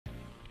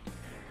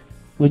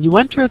When you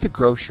enter the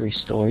grocery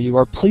store, you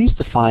are pleased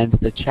to find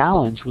that the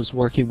challenge was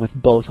working with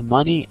both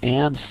money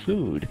and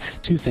food,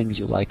 two things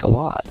you like a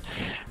lot.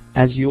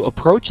 As you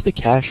approach the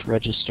cash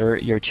register,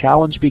 your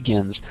challenge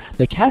begins.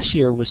 The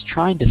cashier was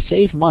trying to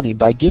save money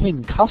by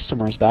giving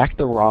customers back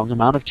the wrong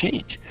amount of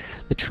change.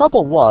 The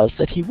trouble was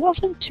that he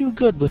wasn't too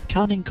good with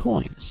counting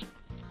coins.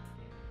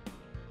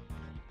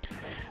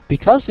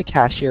 Because the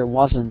cashier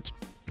wasn't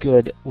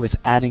good with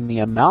adding the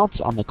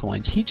amounts on the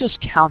coins, he just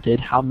counted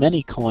how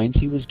many coins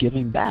he was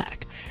giving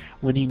back.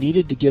 When he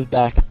needed to give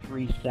back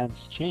 3 cents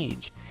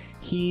change,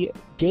 he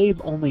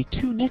gave only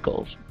 2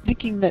 nickels,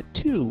 thinking that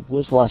 2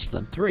 was less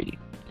than 3.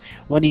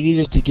 When he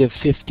needed to give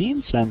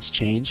 15 cents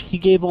change, he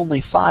gave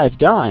only 5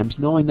 dimes,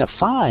 knowing that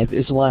 5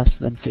 is less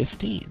than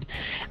 15.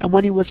 And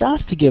when he was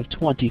asked to give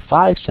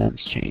 25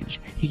 cents change,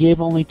 he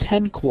gave only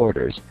 10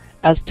 quarters,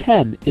 as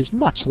 10 is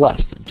much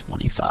less than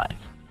 25.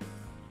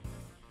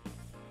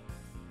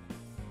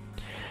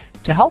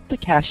 To help the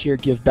cashier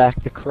give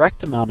back the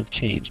correct amount of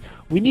change,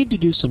 we need to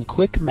do some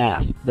quick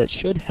math that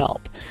should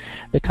help.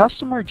 The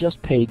customer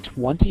just paid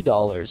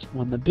 $20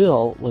 when the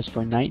bill was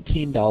for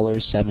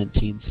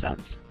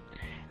 $19.17.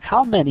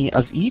 How many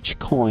of each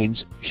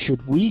coins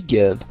should we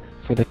give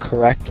for the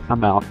correct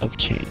amount of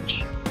change?